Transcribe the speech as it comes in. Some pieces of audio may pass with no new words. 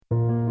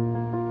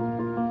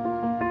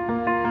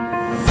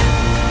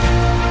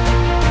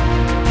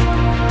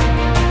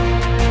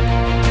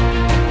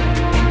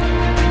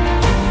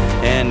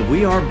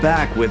We are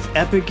back with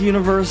Epic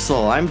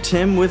Universal. I'm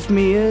Tim, with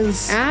me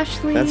is...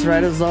 Ashley. That's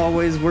right, as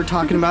always, we're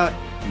talking about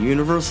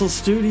Universal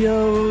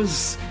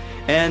Studios.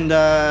 And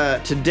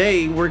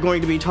today we're going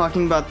to be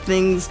talking about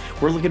things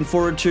we're looking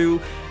forward to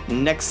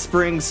next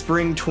spring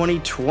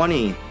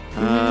 2020.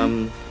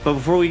 But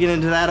before we get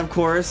into that, of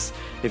course,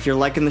 if you're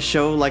liking the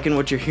show, liking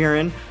what you're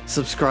hearing,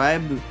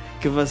 subscribe,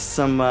 give us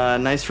some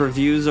nice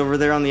reviews over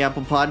there on the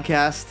Apple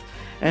Podcast.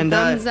 And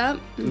thumbs up.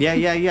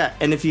 Yeah.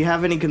 And if you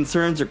have any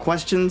concerns or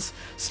questions,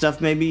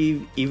 stuff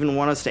maybe even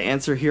want us to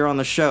answer here on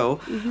the show,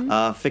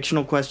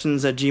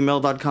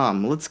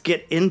 fictionalquestions@gmail.com. Let's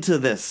get into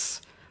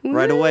this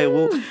right away.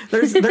 Well,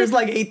 there's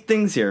like 8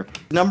 things here.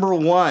 Number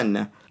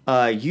 1,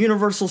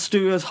 Universal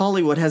Studios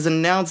Hollywood has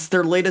announced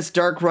their latest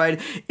dark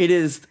ride. It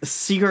is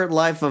Secret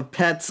Life of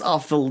Pets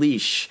Off the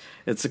Leash.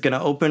 It's going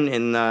to open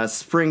in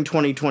spring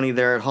 2020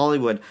 there at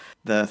Hollywood.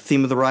 The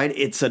theme of the ride,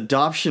 it's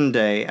Adoption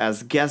Day,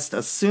 as guests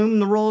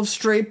assume the role of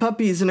stray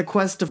puppies in a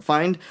quest to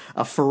find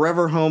a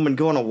forever home and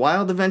go on a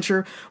wild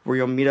adventure where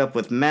you'll meet up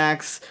with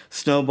Max,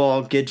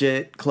 Snowball,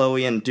 Gidget,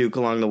 Chloe, and Duke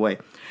along the way.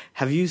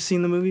 Have you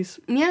seen the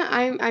movies? Yeah,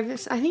 I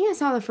think I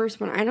saw the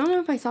first one. I don't know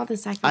if I saw the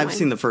second one. I've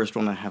seen the first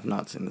one. I have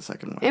not seen the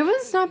second one. It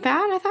was not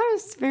bad. I thought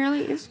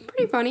it was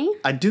pretty funny.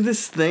 I do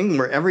this thing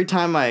where every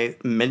time I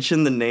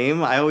mention the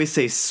name, I always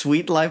say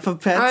Sweet Life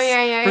of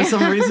Pets for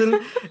some reason.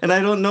 And I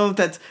don't know if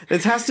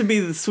it has to be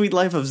the Sweet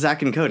Life of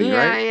Zack and Cody,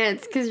 right? Yeah,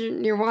 it's because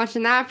you're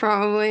watching that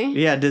probably.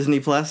 Yeah, Disney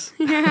Plus.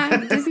 Yeah,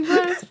 Disney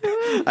Plus.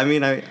 I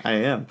mean, I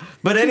am.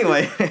 But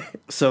anyway,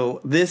 so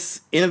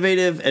this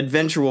innovative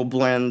adventure will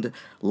blend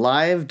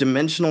live,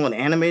 dimensional, and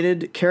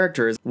animated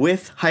characters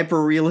with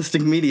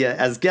hyper-realistic media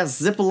as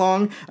guests zip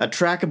along a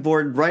track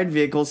aboard ride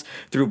vehicles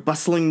through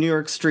bustling New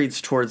York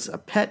streets towards a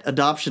pet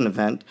adoption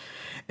event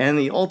and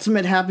the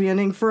ultimate happy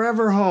ending,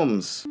 forever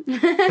homes.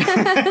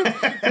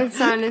 That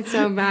sounded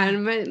so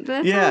bad, but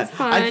that sounds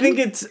fun. I think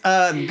it's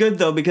good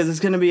though, because it's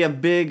going to be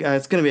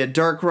it's going to be a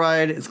dark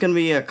ride. It's going to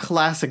be a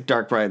classic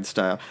dark ride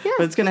style. Yeah.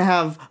 But it's going to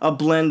have a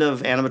blend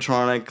of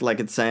animatronic, like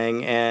it's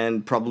saying,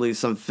 and probably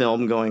some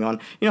film going on.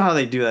 You know how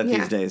they do that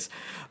these days.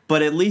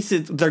 But at least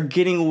they're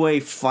getting away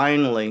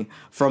finally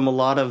from a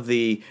lot of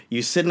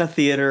you sit in a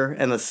theater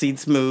and the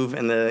seats move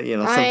and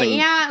something.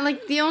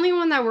 Like the only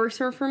one that works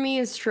for me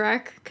is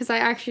Shrek, because I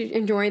actually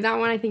enjoyed that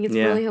one. I think it's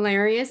really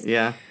hilarious.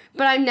 Yeah.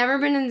 But I've never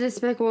been in the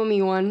Despicable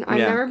Me one. I've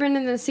never been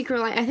in the Secret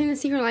Life. I think the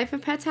Secret Life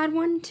of Pets had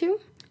one too.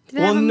 They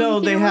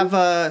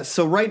have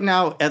so right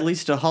now, at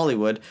least at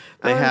Hollywood,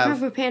 they have Kung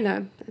Fu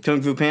Panda.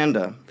 Kung Fu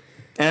Panda.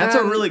 And that's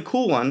a really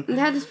cool one. They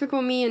had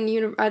Despicable Me in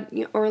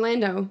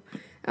Orlando.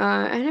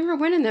 I never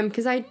went in them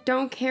because I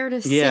don't care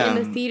to sit in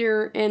a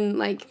theater and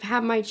like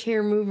have my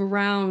chair move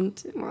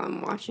around while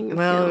I'm watching a film.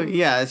 Well,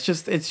 yeah, it's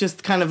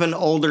just kind of an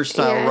older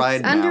style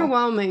ride now. It's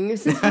underwhelming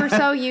since we're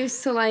so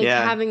used to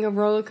having a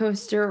roller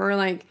coaster or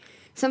like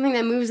something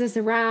that moves us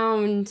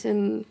around.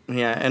 And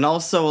and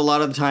also a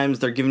lot of times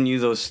they're giving you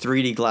those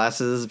 3D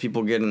glasses.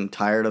 People getting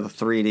tired of the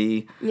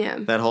 3D. Yeah.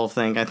 That whole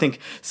thing. I think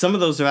some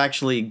of those have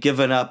actually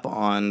given up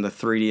on the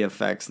 3D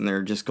effects, and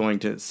they're just going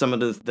to some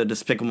of the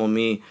Despicable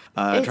Me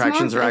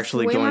attractions are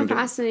actually going to. It's way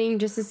more fascinating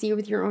just to see it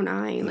with your own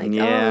eye. Like,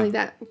 like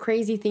that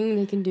crazy thing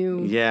they can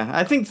do. Yeah.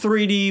 I think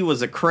 3D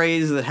was a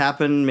craze that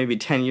happened maybe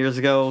 10 years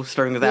ago,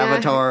 starting with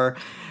Avatar.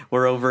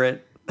 We're over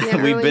it.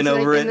 Yeah, we've been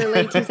over it. In the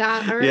late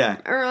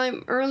 2000s,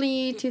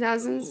 early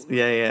 2000s.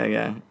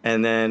 Yeah.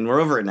 And then we're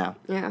over it now.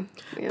 Yeah.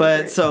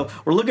 But so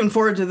we're looking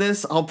forward to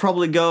this. I'll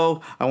probably go.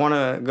 I want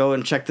to go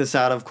and check this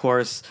out, of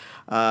course.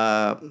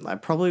 I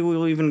probably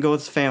will even go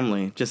with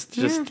family, just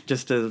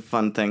a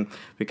fun thing,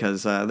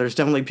 because there's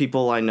definitely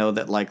people I know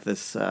that like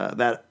this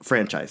that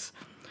franchise.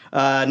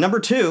 Number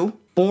 2.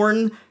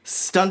 Bourne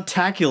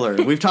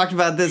Stuntacular. We've talked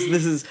about this.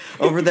 This is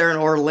over there in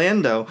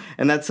Orlando,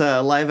 and that's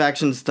a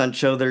live-action stunt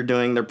show they're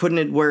doing. They're putting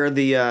it where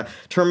the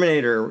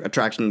Terminator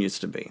attraction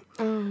used to be.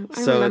 Oh,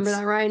 I remember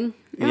that ride.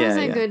 That was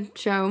a good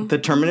show. The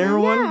Terminator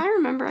one? Yeah, I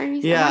remember.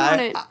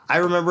 I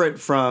remember it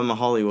from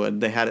Hollywood.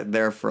 They had it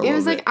there for a little bit. It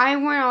was like, I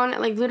went on it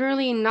like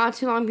literally not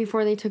too long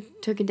before they took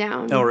it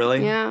down. Oh,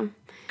 really? Yeah.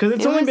 Because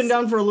it's only been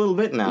down for a little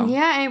bit now.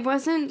 Yeah, it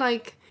wasn't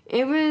like,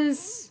 it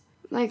was...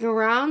 like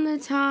around the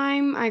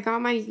time I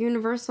got my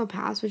Universal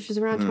Pass, which was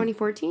around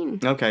 2014.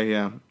 Okay,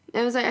 yeah.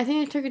 It was like, I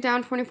think I took it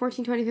down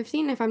 2014,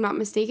 2015, if I'm not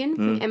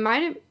mistaken. It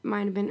might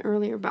have been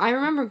earlier, but I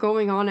remember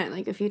going on it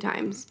like a few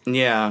times.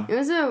 Yeah. It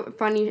was a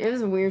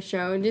weird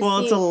show.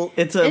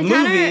 It's a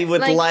movie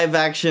with live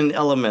action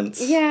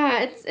elements.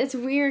 Yeah, it's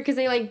weird because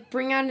they like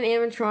bring out an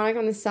animatronic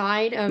on the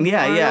side of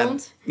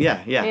Arnold.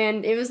 Yeah.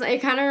 And it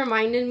kind of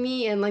reminded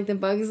me in like the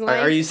Bugs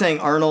Life. Are you saying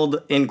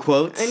Arnold in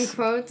quotes? In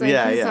quotes, like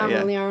he's not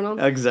really Arnold.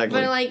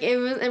 Exactly. But like it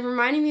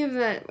reminded me of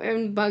that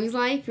in Bugs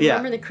Life.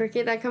 Remember the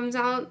cricket that comes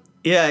out?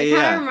 It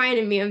kind of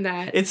reminded me of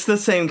that. It's the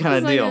same kind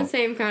of deal. Like the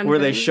same kind of where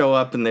thing. They show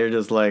up and they're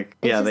just like,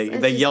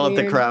 they yell at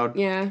the crowd.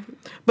 Yeah.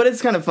 But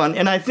it's kind of fun.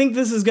 And I think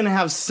this is going to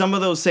have some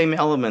of those same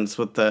elements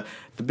with the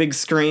big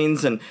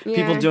screens and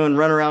people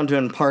run around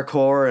doing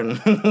parkour and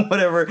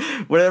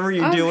whatever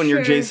you do when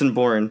you're Jason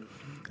Bourne.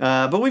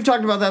 But we've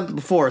talked about that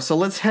before, so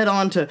let's head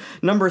on to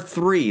number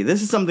 3.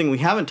 This is something we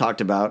haven't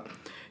talked about.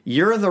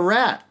 Year of the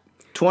Rat,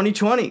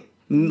 2020.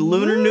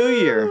 Lunar New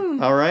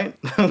Year. All right.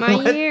 My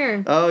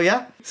year. Oh,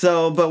 yeah?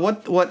 So, but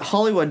what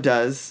Hollywood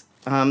does,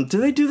 do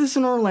they do this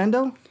in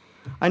Orlando?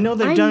 I know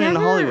they've done it in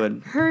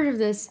Hollywood. Heard of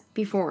this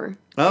before.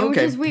 Oh,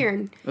 okay. Which is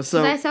weird.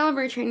 So I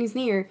celebrate Chinese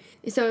New Year,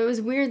 so it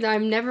was weird that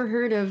I've never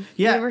heard of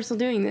Universal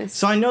doing this.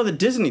 So I know that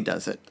Disney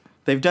does it.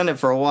 They've done it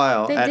for a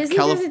while. Disney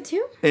does it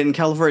too? In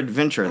California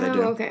Adventure, they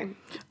do. Oh, okay.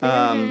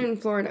 They're in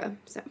Florida,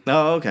 so.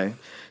 Oh, okay.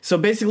 So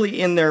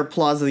basically, in their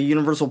plaza, the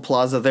Universal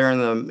Plaza, they're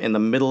in the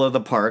middle of the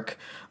park.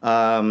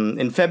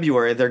 In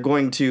February, they're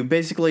going to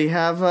basically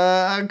have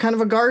a kind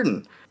of a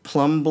garden.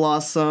 Plum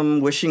blossom,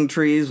 wishing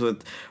trees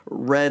with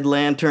red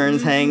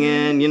lanterns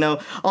hanging,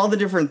 all the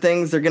different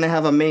things. They're going to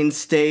have a main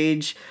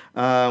stage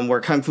where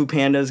Kung Fu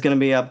Panda is going to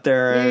be up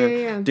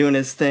there doing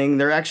his thing.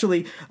 They're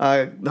actually,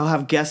 they'll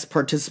have guests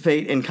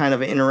participate in kind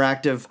of an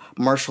interactive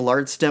martial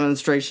arts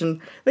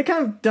demonstration. They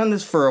kind of done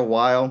this for a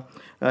while.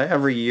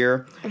 Every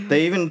year,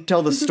 they even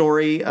tell the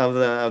story of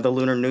the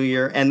Lunar New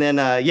Year, and then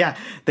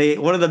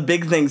one of the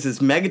big things is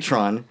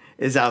Megatron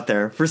is out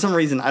there for some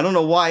reason. I don't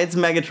know why it's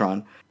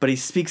Megatron, but he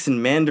speaks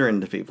in Mandarin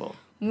to people.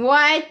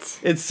 What?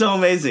 It's so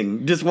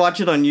amazing. Just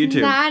watch it on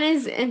YouTube. That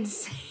is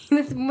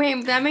insane.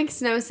 Wait, that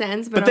makes no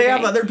sense. But they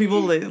have other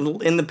people.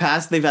 In the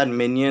past, they've had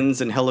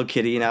Minions and Hello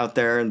Kitty out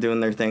there and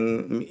doing their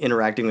thing,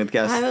 interacting with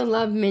guests. I would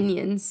love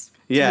Minions.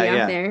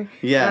 Yeah.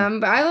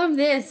 But I love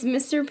this,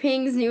 Mr.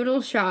 Ping's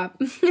Noodle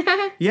Shop.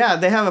 Yeah,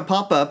 they have a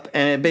pop-up,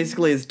 and it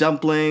basically is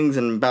dumplings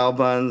and bao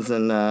buns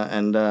and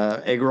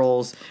egg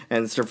rolls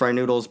and stir-fry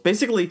noodles.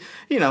 Basically,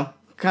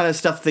 kind of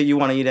stuff that you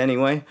want to eat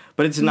anyway.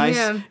 But it's nice.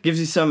 Yeah. Gives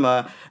you some,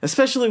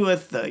 especially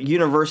with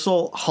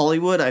Universal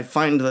Hollywood, I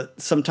find that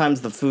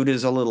sometimes the food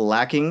is a little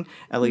lacking,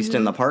 at least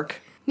in the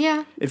park.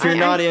 Yeah. If you're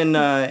not in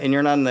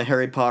the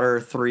Harry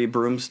Potter 3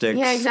 broomsticks.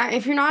 Yeah, exactly.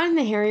 If you're not in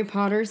the Harry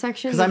Potter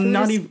section, the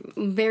food is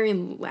very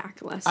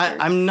lackluster.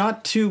 I'm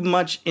not too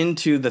much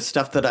into the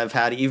stuff that I've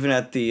had, even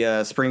at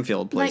the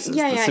Springfield places.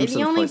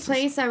 The only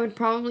place I would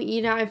probably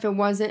eat at if it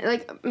wasn't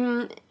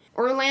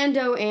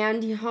Orlando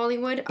and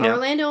Hollywood. Yeah.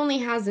 Orlando only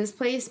has this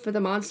place, but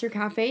the Monster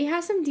Cafe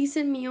has some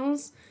decent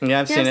meals. Yeah,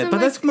 I've seen it, but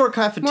that's more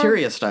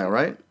cafeteria style,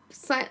 right?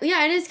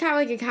 Yeah, it is kind of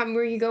like a cabin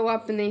where you go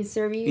up and they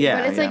serve you. Yeah,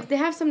 but it's like they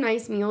have some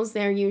nice meals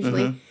there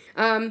usually.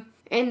 And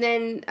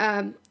then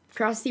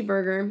Krusty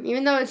Burger,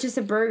 even though it's just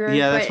a burger.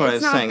 Yeah, that's what I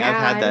was saying. Bad.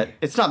 I've had that.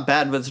 It's not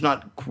bad, but it's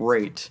not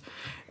great.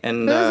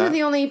 And those are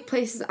the only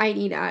places I'd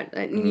eat at.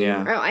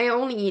 I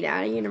only eat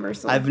at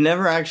Universal. I've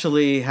never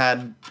actually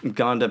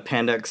gone to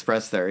Panda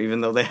Express there, even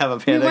though they have a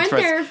Panda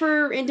Express. We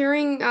went there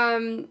during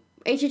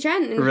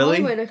HHN in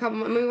Hollywood a couple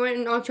months. We went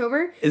in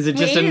October. Is it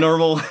just a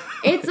normal?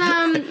 It's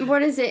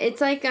what is it?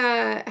 It's like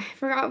I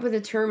forgot what the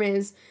term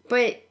is,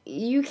 but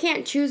you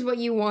can't choose what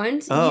you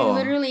want. Oh. You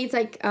literally, it's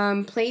like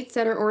plates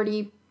that are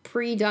already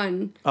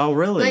pre-done. Oh,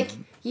 really? Like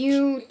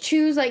you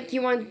choose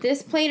you want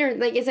this plate or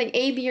it's like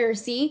A, B, or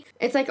C.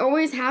 It's like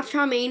always half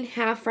chow mein,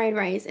 half fried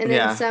rice, and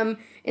then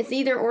it's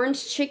either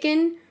orange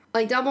chicken,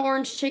 like double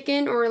orange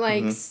chicken, or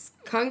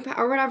kung pao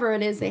or whatever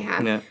it is they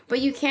have. Yeah.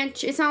 But you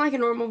can't. It's not like a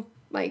normal.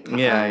 Like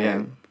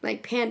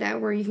Panda,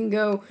 where you can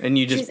go and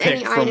you just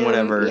pick from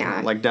whatever,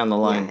 down the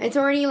line. Yeah, it's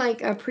already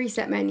like a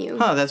preset menu.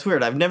 Huh, that's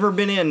weird. I've never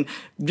been in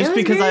just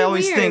because I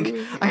always think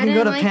I can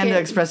go to Panda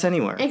Express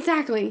anywhere.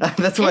 Exactly.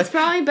 That's why it's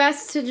probably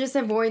best to just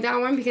avoid that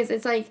one because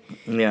it's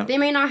they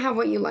may not have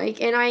what you like,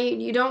 and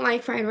you don't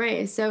like fried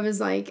rice, so it's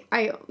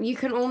you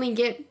can only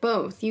get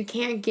both. You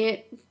can't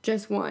get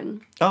just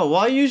one. Oh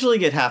well, I usually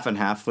get half and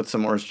half with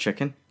some orange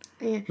chicken.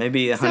 Yeah.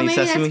 Maybe honey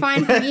sesame. That's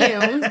fine for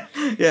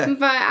you. Yeah.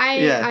 But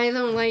I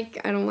don't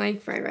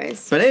like fried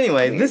rice. But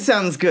anyway, this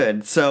sounds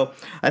good. So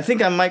I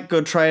think I might go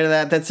try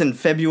that. That's in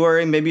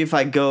February. Maybe if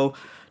I go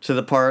to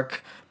the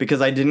park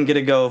because I didn't get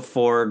to go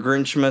for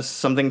Grinchmas,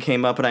 something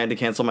came up and I had to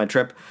cancel my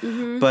trip.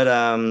 Mm-hmm. But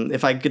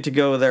if I get to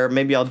go there,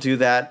 maybe I'll do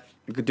that.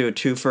 I could do a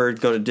twofer,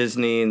 go to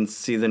Disney and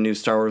see the new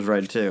Star Wars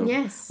ride too.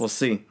 Yes. We'll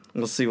see.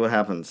 We'll see what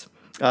happens.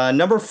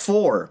 Number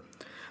 4.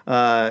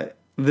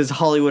 This is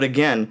Hollywood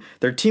again.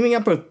 They're teaming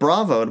up with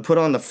Bravo to put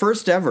on the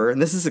first ever, and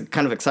this is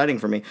kind of exciting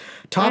for me,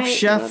 Top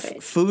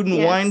Chef Food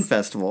and Wine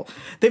Festival.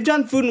 They've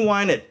done food and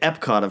wine at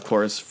Epcot, of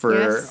course, for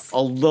the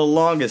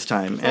longest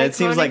time. And it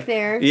seems like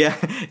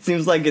it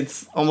seems like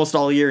it's almost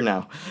all year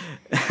now.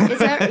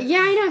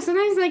 I know.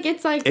 Sometimes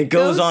it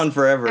goes on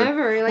forever.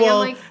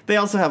 Ever. They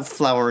also have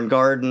Flower and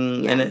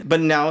Garden,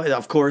 but now,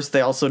 of course,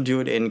 they also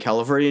do it in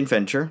California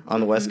Adventure on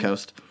the West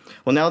Coast.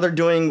 Well, now they're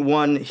doing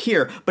one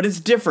here, but it's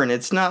different.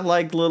 It's not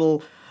like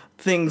little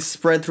things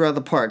spread throughout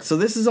the park. So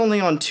this is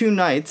only on 2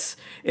 nights.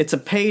 It's a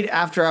paid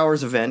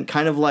after-hours event,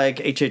 kind of like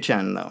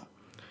HHN, though.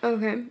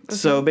 Okay.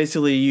 So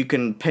basically, you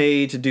can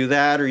pay to do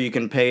that, or you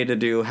can pay to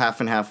do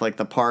half and half like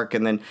the park,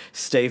 and then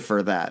stay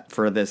for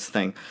this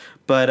thing.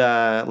 But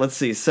let's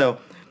see. So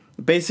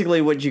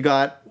basically, what you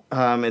got,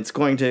 it's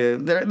going to...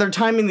 They're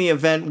timing the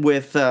event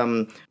with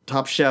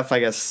Top Chef, I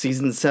guess,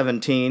 season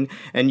 17,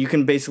 and you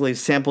can basically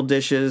sample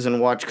dishes and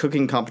watch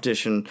cooking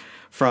competition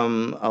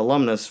from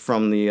alumnus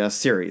from the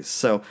series.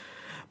 So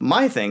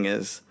my thing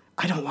is,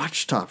 I don't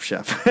watch Top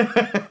Chef.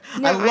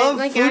 No, I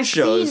love food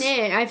shows. I've seen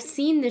it. I've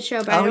seen the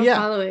show, but I don't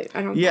follow it.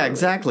 Yeah,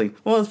 exactly.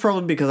 Well, it's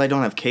probably because I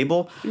don't have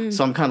cable,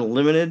 so I'm kind of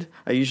limited.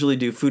 I usually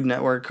do Food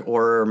Network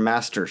or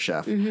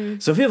MasterChef. Mm-hmm.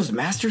 So if it was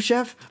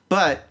MasterChef,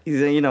 but,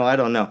 I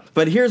don't know.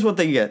 But here's what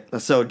they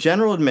get. So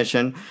general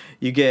admission,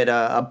 you get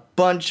a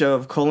bunch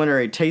of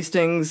culinary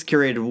tastings,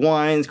 curated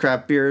wines,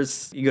 craft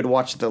beers. You get to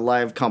watch the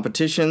live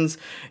competitions.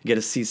 You get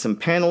to see some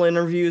panel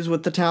interviews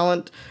with the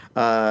talent,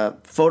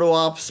 photo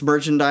ops,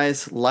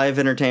 merchandise, live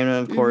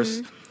entertainment, of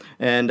course,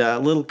 and a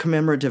little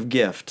commemorative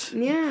gift.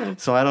 Yeah.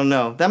 So I don't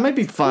know. That might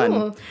be fun.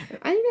 Cool.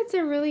 I think that's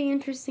a really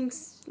interesting,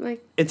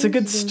 It's a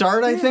good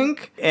start, I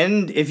think.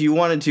 And if you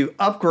wanted to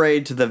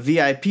upgrade to the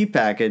VIP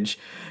package,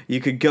 you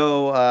could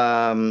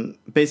go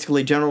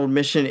basically general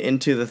admission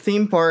into the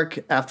theme park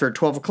after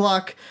 12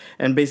 o'clock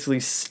and basically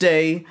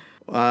stay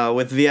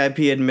with VIP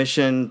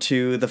admission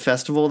to the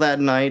festival that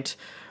night.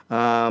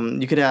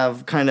 You could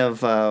have kind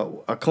of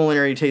a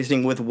culinary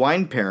tasting with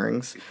wine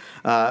pairings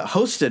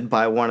hosted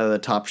by one of the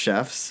top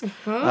chefs,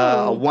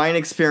 a wine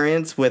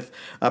experience with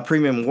a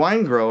premium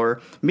wine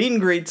grower, meet and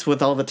greets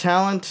with all the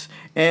talent,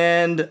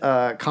 and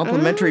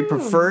complimentary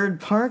preferred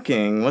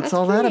parking. What's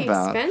all that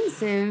about?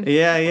 Expensive.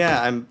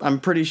 Yeah. I'm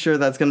pretty sure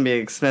that's going to be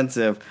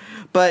expensive.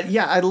 But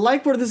yeah, I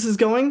like where this is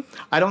going.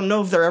 I don't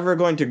know if they're ever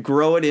going to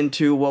grow it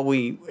into what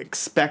we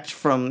expect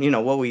from,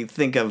 what we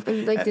think of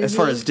as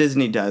far as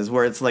Disney does,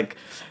 where it's like,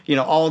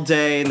 all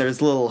day and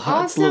there's little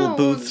huts, little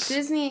booths.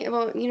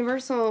 Not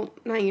Universal,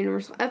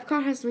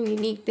 Epcot has something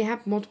unique. They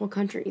have multiple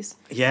countries.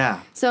 Yeah.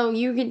 So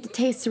you get to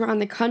taste around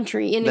the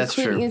country, and That's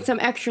including true. in some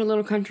extra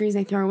little countries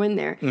they throw in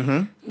there.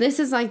 Mm-hmm. This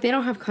is like, they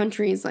don't have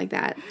countries like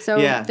that. So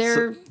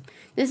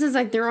this is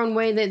like their own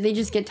way that they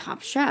just get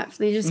top chefs.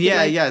 They just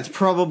get it's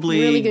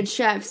probably really good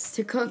chefs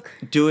to cook.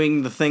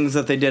 Doing the things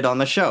that they did on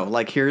the show.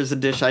 Like, here's a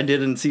dish I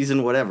did in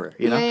season whatever,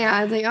 Yeah,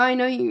 I was like, I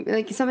know you,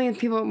 like something that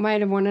people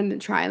might have wanted to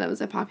try that was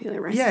a popular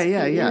recipe.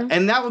 Yeah.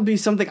 And that would be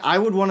something I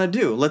would want to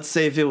do. Let's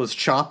say if it was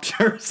Chopped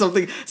or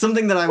something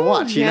that I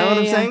watch, you know what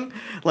I'm saying?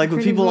 Like,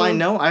 with people I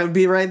know, I would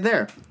be right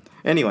there.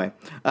 Anyway,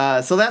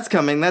 so that's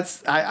coming.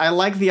 I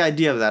like the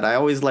idea of that. I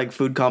always like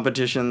food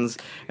competitions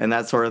and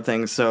that sort of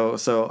thing.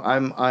 So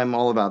I'm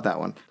all about that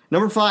one.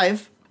 Number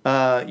 5,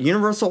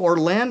 Universal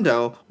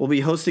Orlando will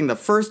be hosting the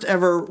first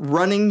ever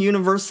Running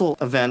Universal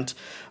event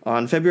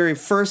on February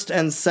 1st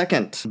and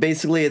 2nd.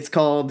 Basically, it's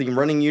called the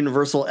Running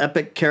Universal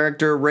Epic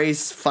Character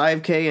Race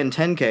 5K and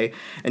 10K,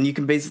 and you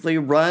can basically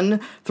run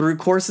through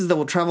courses that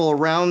will travel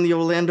around the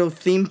Orlando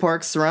theme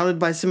park surrounded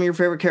by some of your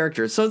favorite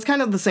characters. So it's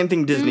kind of the same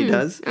thing Disney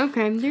does.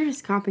 Okay, they're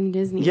just copying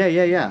Disney.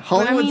 Yeah.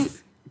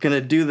 Hollywood's gonna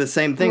do the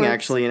same thing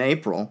actually in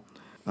April.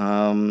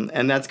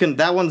 And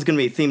that one's gonna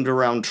be themed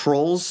around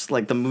Trolls,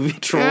 like the movie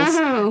Trolls.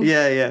 Oh.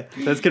 Yeah.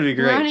 That's gonna be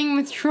great. Running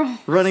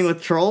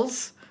with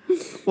Trolls.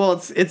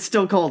 Well, it's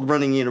still called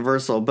Running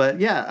Universal, but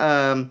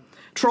yeah,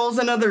 Trolls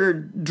and other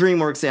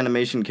DreamWorks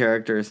animation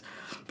characters.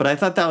 But I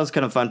thought that was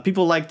kind of fun.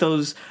 People like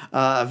those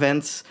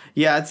events.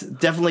 Yeah, it's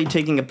definitely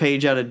taking a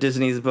page out of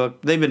Disney's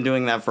book. They've been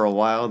doing that for a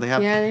while. They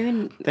have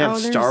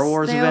Star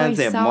Wars events.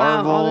 They have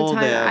Marvel. All the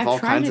time. They have all I've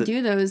tried kinds to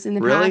do those in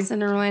the past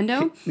in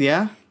Orlando.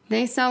 Yeah.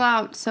 They sell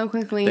out so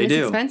quickly, and it's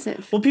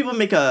expensive. Well, people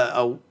make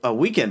a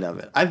weekend of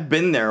it. I've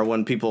been there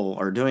when people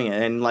are doing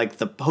it, and like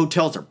the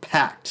hotels are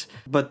packed.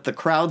 But the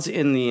crowds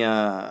in the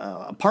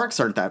parks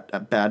aren't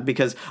that bad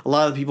because a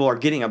lot of the people are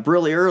getting up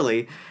really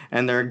early,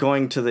 and they're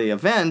going to the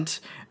event,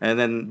 and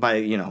then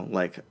by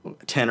like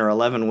 10 or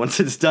 11, once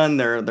it's done,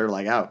 they're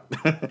like out.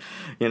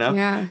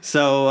 Yeah.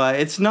 So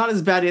it's not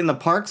as bad in the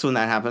parks when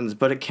that happens,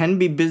 but it can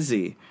be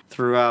busy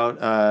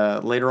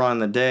throughout later on in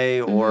the day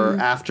or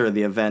after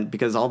the event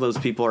because all those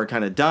people are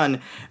kind of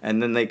done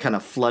and then they kind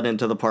of flood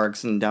into the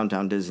parks in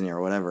downtown Disney or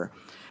whatever.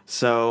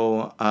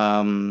 So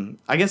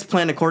I guess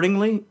plan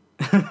accordingly.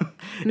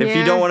 If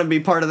you don't want to be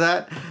part of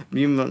that,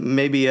 you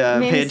maybe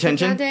pay attention.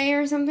 Skip that day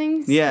or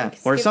something. Yeah,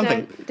 or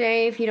something. That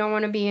day if you don't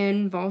want to be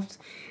involved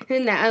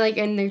in that, like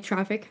in the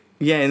traffic.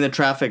 Yeah, in the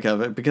traffic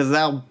of it because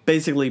that'll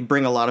basically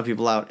bring a lot of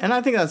people out, and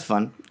I think that's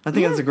fun. I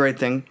think that's a great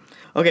thing.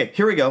 Okay,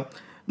 here we go.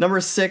 Number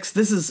 6,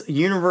 this is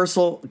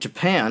Universal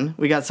Japan.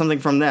 We got something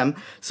from them.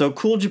 So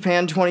Cool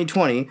Japan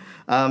 2020.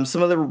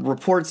 Some of the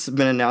reports have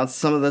been announced.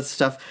 Some of the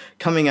stuff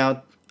coming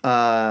out.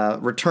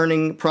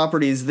 Returning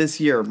properties this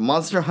year.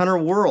 Monster Hunter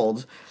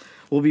World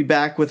will be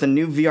back with a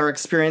new VR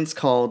experience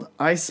called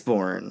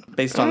Iceborne,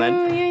 based on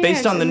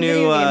the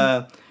new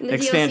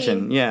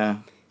expansion. DLC. Yeah.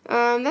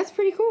 That's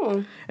pretty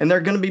cool. And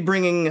they're going to be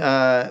bringing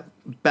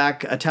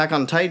back Attack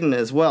on Titan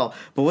as well.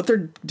 But what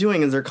they're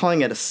doing is they're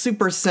calling it a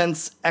Super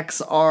Sense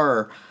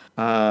XR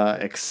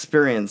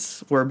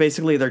experience, where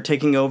basically they're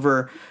taking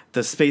over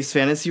the Space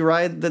Fantasy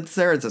ride that's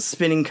there. It's a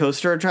spinning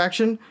coaster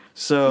attraction.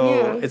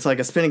 So it's like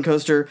a spinning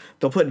coaster.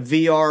 They'll put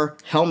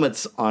VR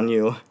helmets on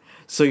you.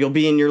 So you'll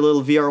be in your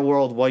little VR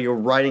world while you're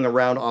riding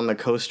around on the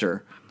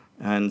coaster.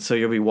 And so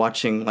you'll be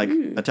watching like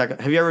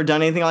Attack. Have you ever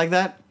done anything like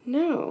that?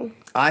 No.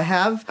 I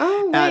have.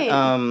 Oh,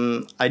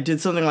 right. I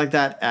did something like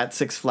that at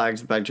Six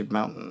Flags Magic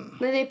Mountain.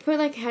 Then they put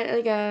like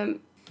a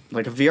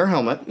VR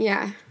helmet.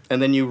 Yeah.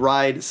 And then you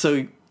ride.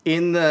 So you're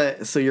in the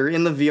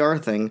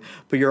VR thing,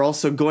 but you're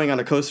also going on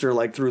a coaster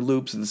like through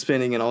loops and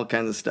spinning and all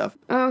kinds of stuff.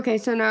 Oh, okay.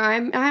 So no, I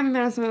haven't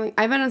been on something.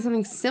 I've been on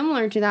something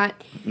similar to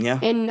that. Yeah.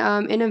 In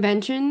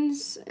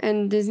Innoventions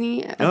and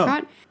Disney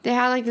Epcot, they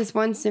had like this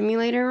one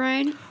simulator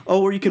ride.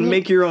 Oh, where you can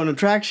make your own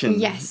attraction.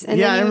 Yes. And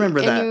I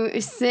remember that. And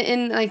you sit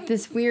in like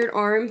this weird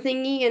arm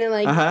thingy, and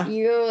then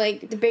you go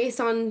like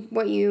based on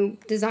what you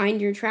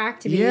designed your track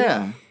to be.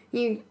 Yeah.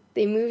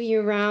 They move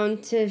you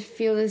around to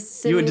feel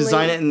this. You would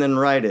design it and then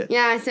ride it.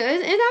 Yeah, so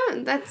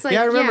that's like.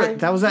 Yeah, I remember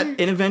that was at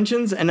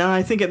Innoventions, and then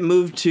I think it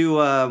moved to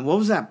what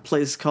was that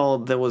place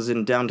called that was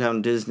in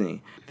downtown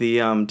Disney?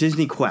 The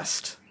Disney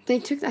Quest. I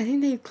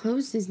think they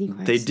closed Disney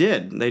Quest. They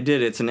did.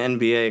 It's an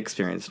NBA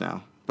experience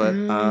now. But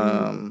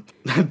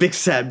big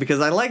sad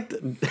because I liked.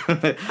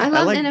 I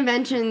loved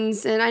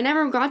Innoventions, and I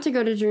never got to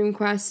go to Dream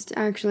Quest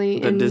actually.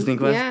 Disney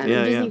Quest.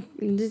 Yeah.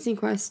 Disney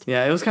Quest.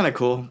 Yeah, it was kind of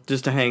cool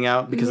just to hang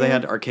out because they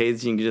had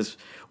arcades. You could just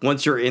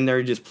once you're in there,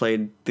 you just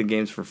played the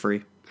games for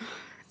free,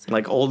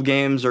 like old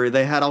games, or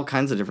they had all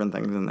kinds of different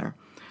things in there.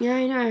 Yeah,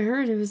 I know. I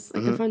heard it was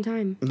like a fun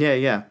time.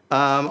 Yeah.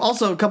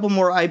 Also, a couple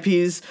more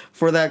IPs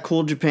for that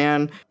cool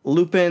Japan: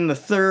 Lupin the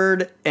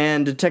Third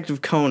and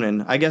Detective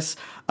Conan. I guess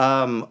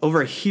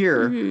over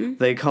here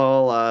they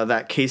call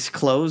that case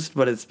closed,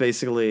 but it's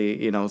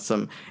basically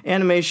some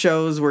anime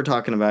shows we're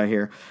talking about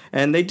here,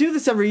 and they do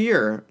this every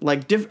year.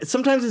 Like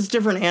sometimes it's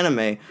different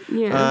anime.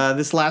 Yeah.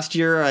 This last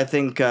year, I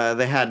think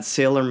they had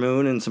Sailor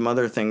Moon and some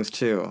other things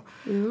too.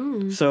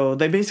 Ooh. So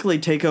they basically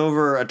take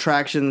over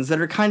attractions that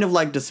are kind of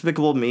like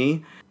Despicable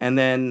Me. And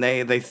then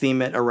they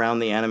theme it around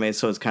the anime,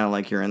 so it's kind of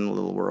like you're in a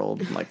little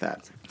world like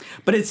that.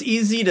 But it's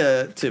easy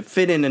to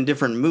fit in a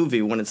different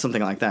movie when it's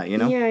something like that,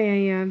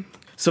 Yeah.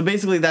 So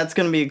basically that's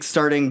going to be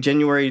starting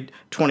January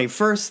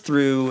 21st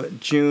through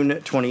June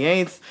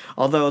 28th,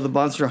 although the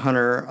Monster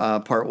Hunter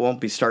part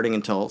won't be starting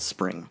until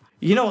spring.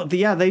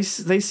 They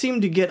seem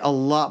to get a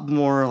lot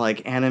more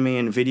like anime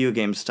and video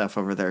game stuff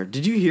over there.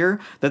 Did you hear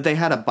that they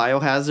had a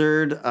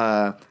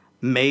Biohazard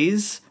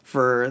maze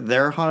for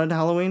their Haunted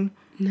Halloween?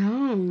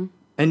 No.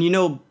 And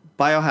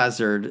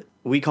Biohazard,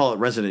 we call it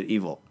Resident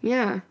Evil.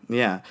 Yeah.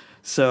 Yeah.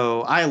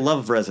 So I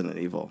love Resident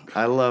Evil.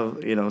 I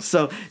love,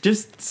 so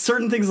just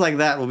certain things like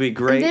that will be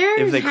great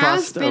if they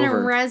crossed over. There has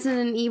been a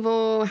Resident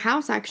Evil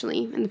house,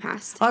 actually, in the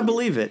past. I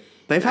believe it.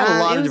 They've had a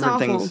lot of different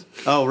things.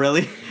 Oh,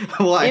 really?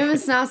 Why? It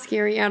was not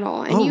scary at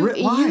all. And you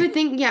would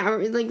think,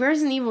 like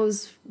Resident Evil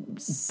is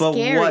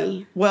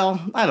scary.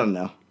 Well, I don't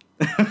know.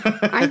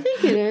 I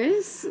think it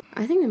is.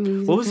 I think the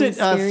movie's What was it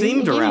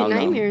themed around? It gave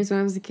me nightmares when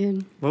I was a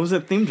kid. What was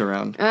it themed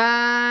around?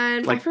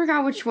 I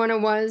forgot which one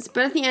it was,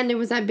 but at the end it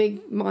was that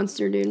big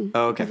monster dude.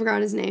 Oh, okay. I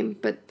forgot his name,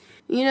 but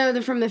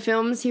from the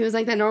films, he was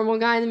like that normal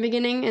guy in the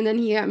beginning, and then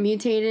he got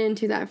mutated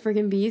into that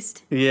freaking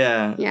beast.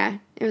 Yeah. Yeah,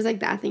 it was like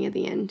that thing at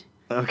the end.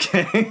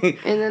 Okay.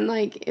 And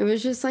then it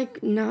was just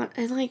not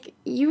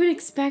you would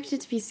expect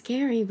it to be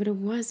scary, but it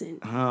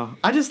wasn't. Oh,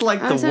 I just like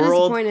the so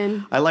world.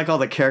 Disappointed. I like all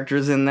the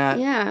characters in that.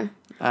 Yeah.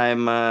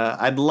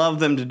 I'd love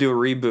them to do a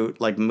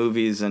reboot like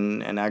movies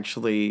and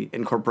actually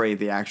incorporate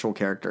the actual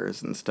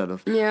characters instead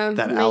of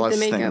that Alice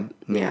thing.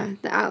 Yeah,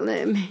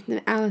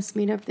 the Alice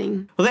made up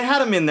thing. Well, they had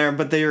them in there,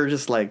 but they were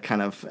just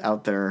kind of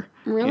out there.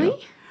 Really?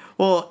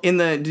 Well,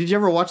 did you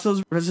ever watch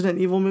those Resident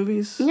Evil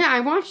movies? Yeah, I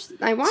watched.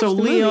 So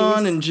the Leon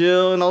movies. and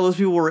Jill and all those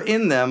people were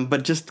in them,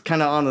 but just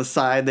kind of on the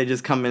side. They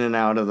just come in and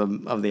out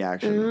of the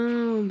action.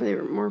 Oh, but they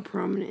were more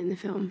prominent in the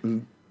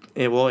film.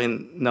 They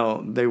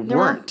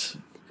weren't.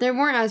 They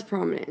weren't as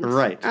prominent.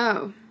 Right.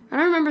 Oh. I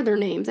don't remember their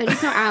names. I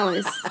just know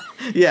Alice.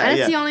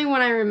 That's the only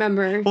one I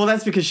remember. Well,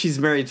 that's because she's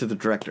married to the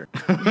director.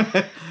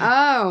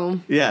 Oh.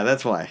 Yeah,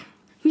 that's why.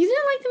 You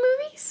didn't like the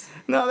movies?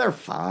 No, they're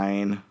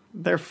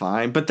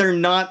fine. But they're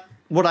not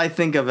what I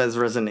think of as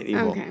Resident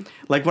Evil. Okay.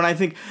 Like when I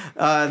think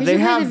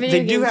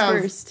they do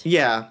have first.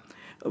 Yeah.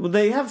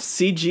 They have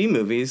CG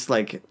movies,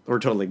 we're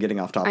totally getting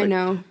off topic. I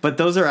know. But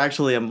those are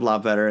actually a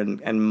lot better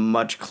and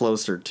much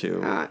closer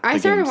to I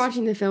started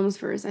watching the films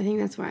first. I think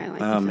that's why I like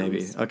the films.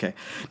 Maybe. Okay.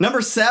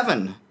 Number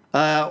 7,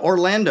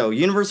 Orlando.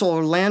 Universal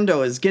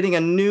Orlando is getting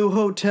a new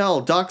hotel,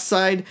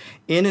 Dockside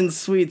Inn and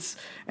Suites,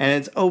 and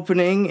it's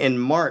opening in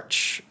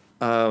March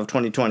of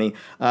 2020.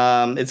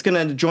 It's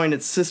going to join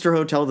its sister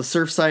hotel, the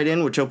Surfside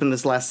Inn, which opened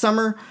this last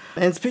summer.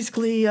 And it's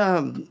basically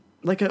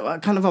like a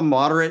kind of a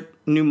moderate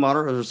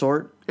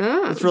resort.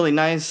 Oh. It's really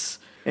nice.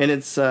 And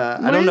it's,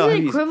 I don't know. What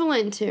is it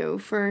equivalent to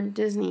for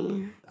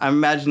Disney? I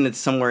imagine it's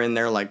somewhere in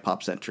there like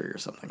Pop Century or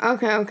something.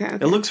 Okay.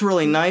 It looks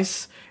really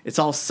nice. It's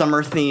all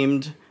summer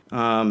themed,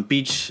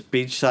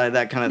 beachside,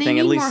 that kind of thing. They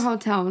At need least more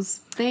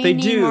hotels. They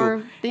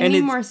do. They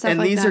need more stuff like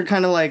that. And these are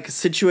kind of like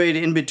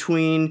situated in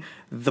between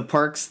the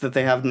parks that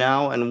they have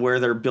now and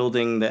where they're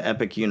building the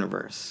Epic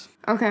Universe.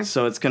 Okay.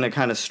 So it's going to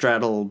kind of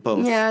straddle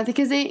both. Yeah,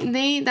 because I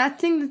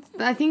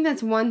think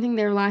that's one thing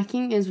they're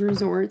lacking is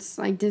resorts.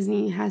 Like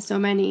Disney has so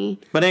many.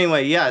 But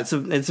anyway, yeah,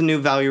 it's a new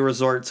value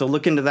resort. So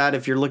look into that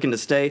if you're looking to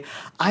stay.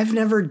 I've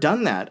never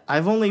done that.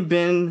 I've only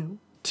been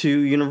to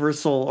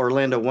Universal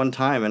Orlando one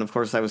time, and of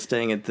course I was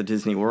staying at the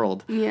Disney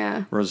World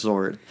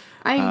resort.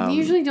 I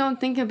usually don't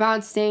think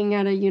about staying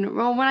at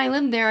well, when I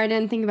lived there, I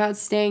didn't think about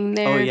staying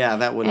there. Oh yeah,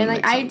 that wouldn't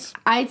make sense.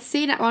 I'd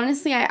say that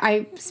honestly,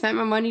 I spent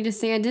my money to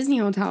stay at Disney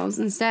hotels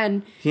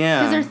instead.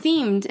 Yeah, because they're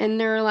themed and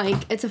they're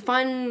like it's a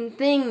fun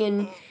thing,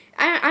 and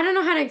I don't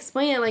know how to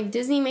explain it. Like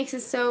Disney makes it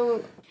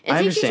so. It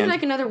takes you to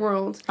like another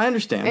world. I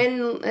understand.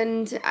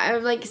 And I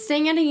like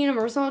staying at a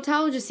Universal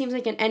hotel just seems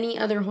like in any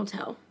other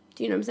hotel.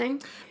 Do you know what I'm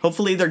saying?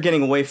 Hopefully they're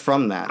getting away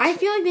from that. I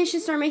feel like they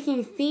should start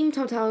making themed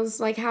hotels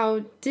like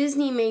how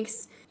Disney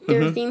makes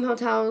their theme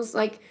hotels,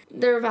 like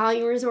their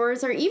value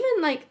resorts, or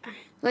even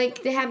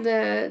like they have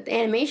the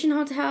animation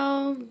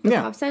hotel, the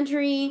Pop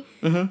Century,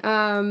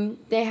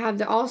 they have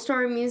the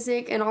All-Star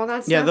Music and all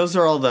that stuff. Yeah, those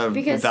are all the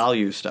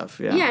value stuff.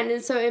 Yeah,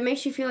 and so it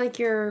makes you feel like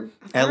you're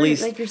at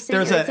least like you're saying,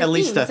 there's at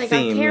least a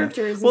theme. Like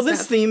characters. Well,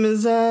 this theme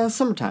is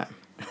summertime.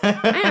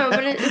 I know,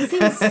 but it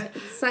seems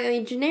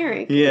slightly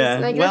generic. Yeah,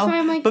 like, that's why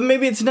I'm like, but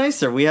maybe it's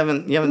nicer. You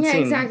haven't seen. Yeah,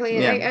 exactly.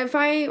 Yeah. Like, if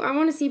I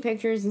want to see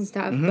pictures and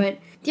stuff, but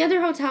the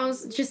other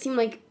hotels just seem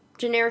like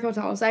generic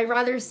hotels. I'd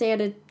rather stay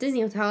at a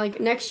Disney hotel. Like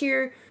next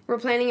year, we're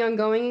planning on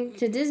going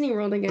to Disney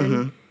World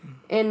again,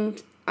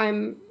 and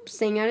I'm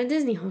staying at a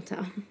Disney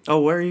hotel.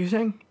 Oh, where are you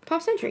staying?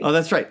 Pop Century. Oh,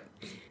 that's right.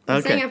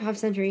 I'm staying at Pop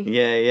Century.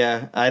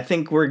 Yeah. I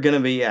think we're gonna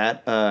be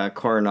at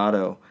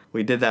Coronado.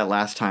 We did that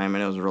last time,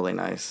 and it was really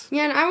nice.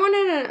 Yeah, and I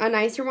wanted a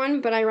nicer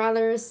one, but I'd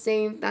rather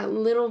save that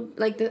little,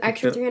 like, the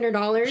extra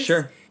 $300.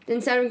 Sure.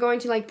 Instead of going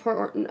to, like,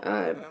 Port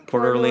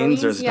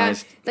Orleans. There's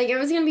nice. Like, it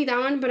was going to be that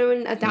one, but it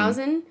was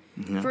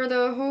 $1,000 for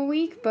the whole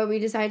week. But we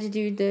decided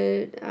to do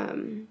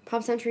the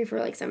Pop Century for,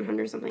 like, $700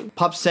 or something.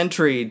 Pop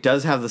Century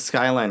does have the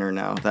Skyliner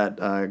now,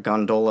 that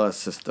gondola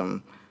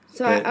system.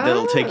 So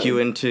that'll take you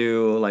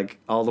into, like,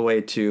 all the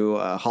way to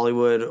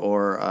Hollywood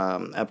or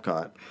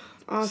Epcot.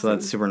 Awesome. So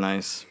that's super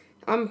nice.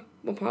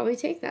 We'll probably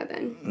take that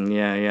then.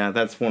 Yeah,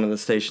 that's one of the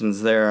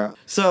stations there.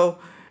 So,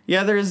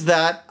 yeah, there's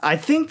that. I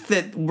think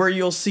that where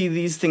you'll see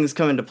these things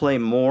come into play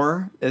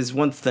more is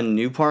once the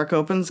new park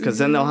opens, because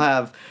then they'll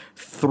have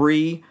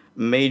 3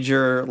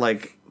 major,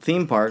 like,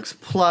 theme parks,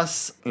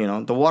 plus,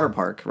 the water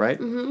park, right?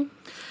 Mm-hmm.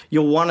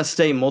 You'll want to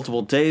stay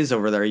multiple days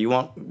over there. You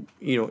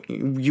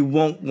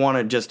won't want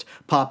to just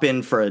pop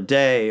in for a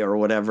day or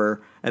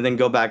whatever and then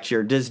go back to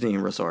your Disney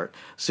resort.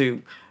 So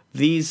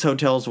these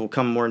hotels will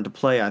come more into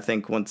play, I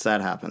think, once that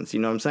happens.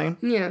 You know what I'm saying?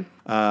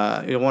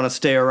 Yeah. You'll want to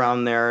stay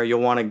around there. You'll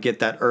want to get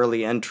that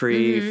early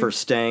entry for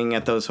staying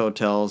at those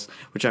hotels,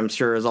 which I'm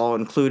sure is all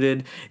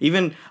included.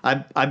 Even,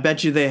 I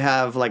bet you they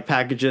have, like,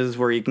 packages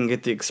where you can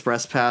get the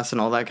express pass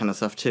and all that kind of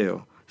stuff,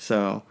 too.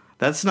 So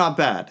that's not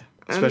bad,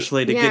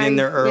 especially to get in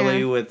there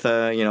early with,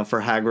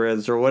 for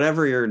Hagrid's or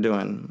whatever you're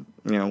doing,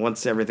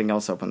 once everything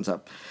else opens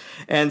up.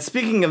 And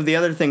speaking of the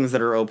other things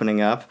that are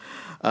opening up,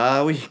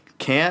 we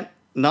can't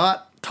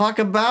not talk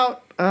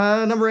about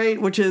number 8,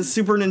 which is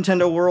Super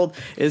Nintendo World,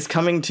 is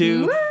coming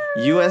to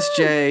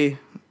USJ,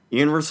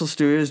 Universal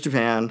Studios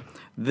Japan,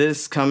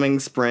 this coming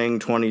spring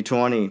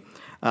 2020.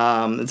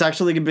 It's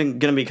actually going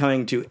to be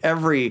coming to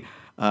every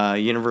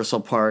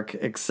Universal park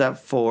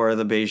except for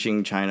the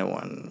Beijing, China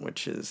one,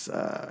 which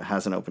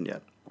hasn't opened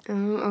yet.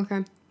 Oh,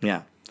 okay.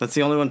 Yeah, that's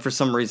the only one for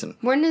some reason.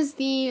 When is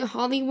the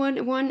Hollywood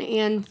one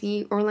and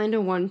the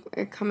Orlando one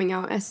coming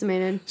out,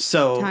 estimated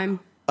time?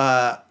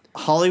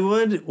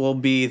 Hollywood will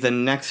be the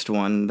next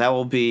one. That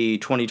will be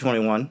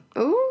 2021.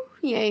 Oh,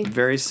 yay.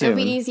 Very soon.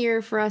 It'll be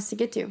easier for us to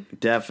get to.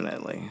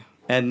 Definitely.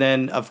 And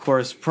then, of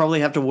course, probably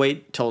have to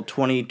wait till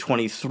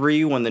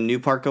 2023 when the new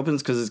park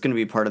opens, because it's going to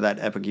be part of that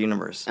Epic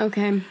Universe.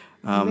 Okay.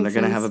 They're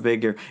going to have a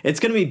bigger... It's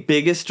going to be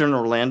biggest in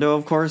Orlando,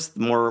 of course,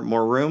 more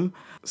room.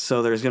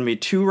 So there's going to be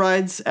 2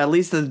 rides. At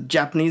least the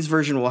Japanese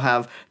version will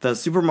have the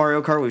Super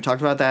Mario Kart. We've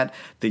talked about that.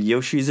 The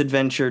Yoshi's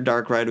Adventure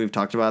Dark Ride. We've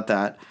talked about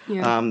that.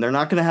 Yeah. They're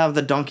not going to have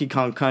the Donkey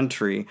Kong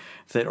Country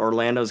that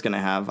Orlando's going to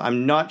have.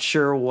 I'm not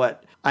sure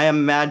what... I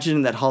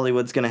imagine that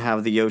Hollywood's going to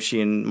have the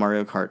Yoshi and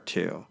Mario Kart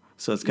too.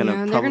 So it's going to...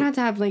 Yeah, they're going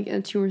to have like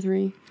a 2 or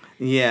 3.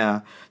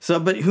 Yeah. So,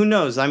 but who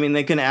knows? I mean,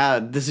 they can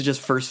add... This is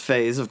just first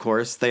phase, of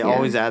course. They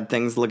always add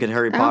things. Look at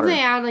Harry Potter. I hope they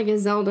add like a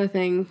Zelda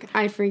thing.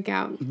 I'd freak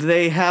out.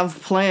 They have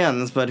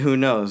plans, but who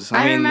knows?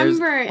 I mean,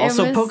 remember there's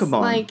also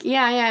Pokemon. Like,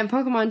 and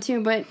Pokemon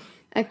too. But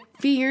a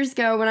few years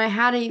ago, when I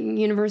had a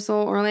Universal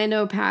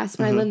Orlando pass,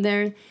 when I lived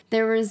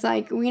there was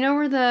like... We know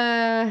where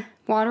the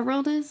Water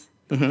World is?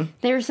 Mm-hmm.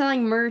 They were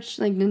selling merch,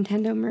 like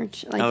Nintendo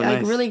merch,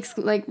 nice.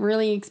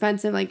 really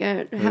expensive, like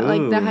the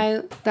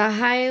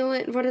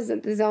Highland. What is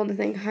it? The Zelda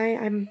thing.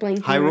 I'm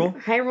blanking.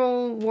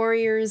 Hyrule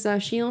Warriors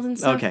shield and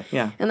stuff. Okay,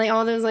 yeah. And like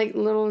all those like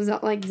little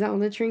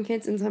Zelda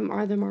trinkets and some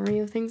are the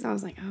Mario things. I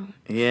was like, oh.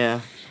 Yeah.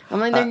 I'm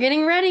like, they're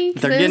getting ready.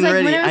 They're getting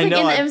ready.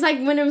 It was like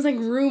when it was like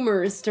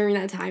rumors during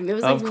that time. It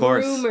was like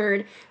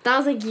rumored. That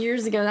was like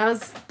years ago. That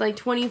was like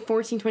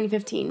 2014,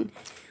 2015.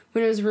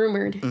 when it was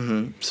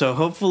rumored. So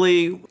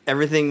hopefully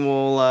everything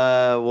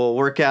will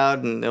work out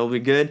and it'll be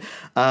good.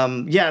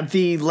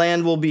 The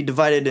land will be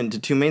divided into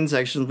two main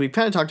sections. We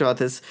kind of talked about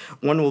this.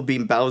 One will be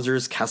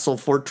Bowser's Castle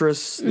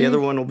Fortress. The other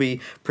one will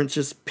be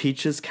Princess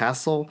Peach's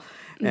Castle.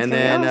 And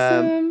then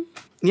awesome.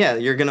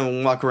 You're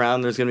gonna walk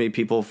around. There's gonna be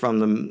people from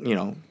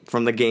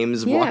the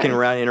games walking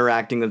around,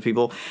 interacting with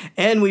people.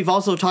 And we've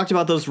also talked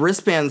about those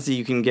wristbands that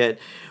you can get,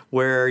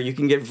 where you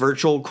can get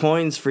virtual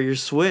coins for your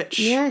Switch.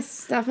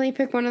 Yes, definitely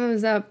pick one of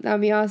those up. That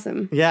would be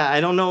awesome. Yeah,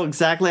 I don't know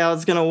exactly how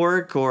it's gonna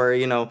work, or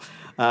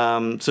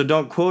so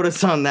don't quote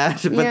us on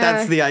that. But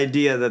that's the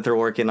idea that they're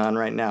working on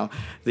right now.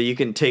 That you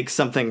can take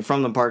something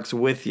from the parks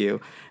with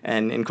you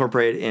and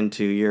incorporate it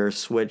into your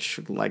Switch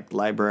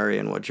library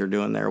and what you're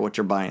doing there, what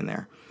you're buying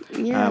there.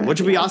 Yeah, which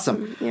would be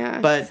awesome. Yeah,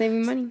 but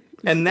saving money.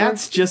 And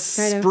that's just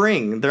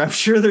spring. I'm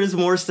sure there's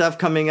more stuff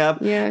coming up.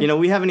 Yeah.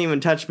 We haven't even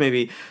touched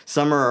maybe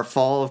summer or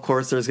fall. Of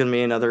course, there's going to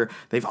be another.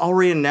 They've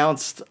already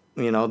announced,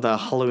 the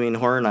Halloween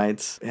Horror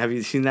Nights. Have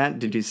you seen that?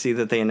 Did you see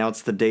that they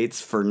announced the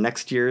dates for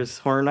next year's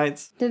Horror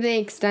Nights? Did they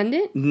extend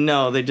it?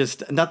 No, they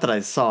just, not that I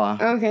saw.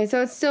 Okay,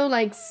 so it's still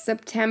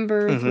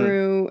September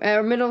through,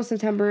 middle of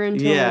September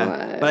until...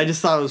 Yeah, but I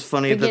just thought it was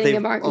funny that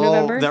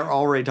they're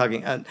already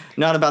talking,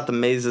 not about the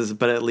mazes,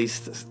 but at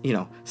least,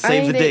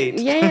 save the date.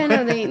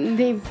 No,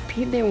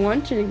 they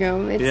want you to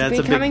go. It's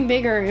becoming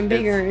bigger and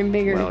bigger and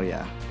bigger. Well,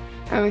 yeah.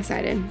 I'm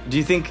excited. Do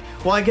you think...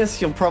 Well, I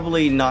guess you'll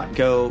probably not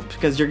go...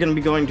 Because you're going to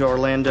be going to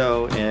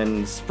Orlando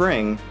in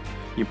spring.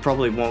 You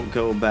probably won't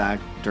go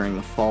back during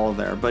the fall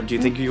there. But do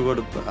you think you go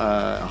to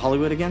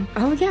Hollywood again?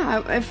 Oh,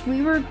 yeah. If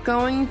we were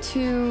going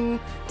to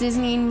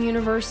Disney and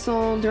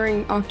Universal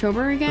during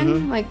October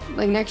again, like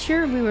next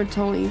year, we would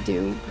totally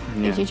do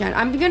HHN.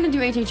 I'm going to do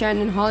HHN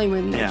in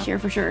Hollywood next year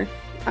for sure.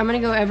 I'm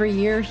going to go every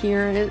year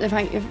here if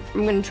I'm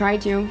going to try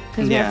to,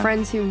 because we have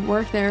friends who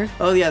work there.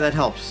 Oh, yeah, that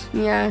helps.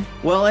 Yeah.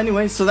 Well,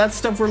 anyway, so that's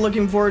stuff we're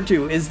looking forward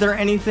to. Is there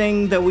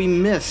anything that we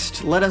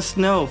missed? Let us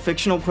know.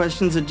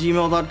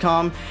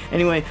 fictionalquestions@gmail.com.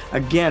 Anyway,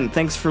 again,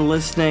 thanks for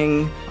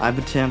listening. I'm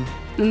Tim.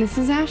 And this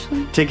is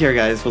Ashley. Take care,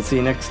 guys. We'll see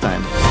you next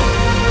time.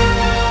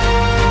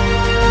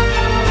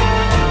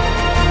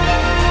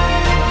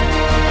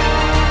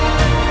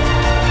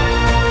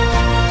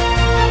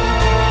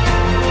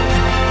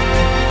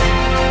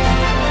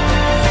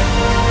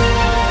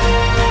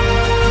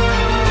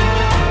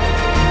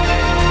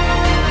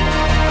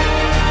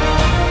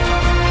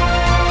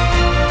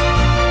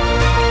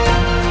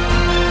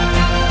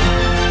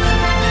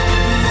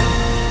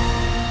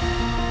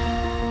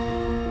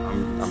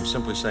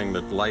 Simply saying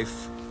that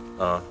life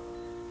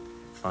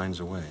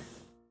finds a way.